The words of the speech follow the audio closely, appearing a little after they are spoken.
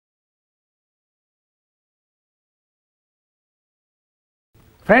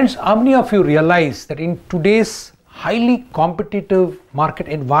Friends, how many of you realize that in today's highly competitive market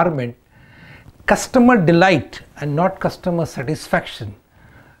environment, customer delight and not customer satisfaction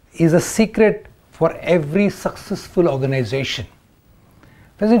is a secret for every successful organization.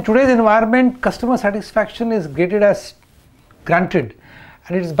 Because in today's environment, customer satisfaction is graded as granted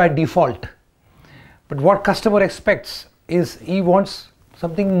and it is by default. But what customer expects is he wants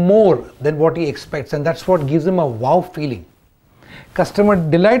something more than what he expects, and that's what gives him a wow feeling. Customer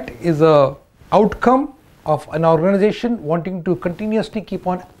delight is a outcome of an organization wanting to continuously keep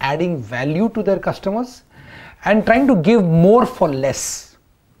on adding value to their customers and trying to give more for less.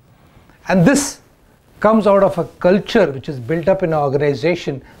 And this comes out of a culture which is built up in an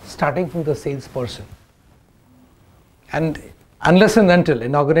organization starting from the salesperson. And unless and until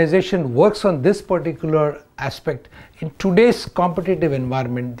an organization works on this particular aspect, in today's competitive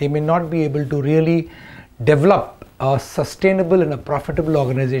environment, they may not be able to really develop a sustainable and a profitable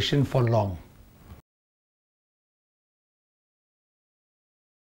organization for long.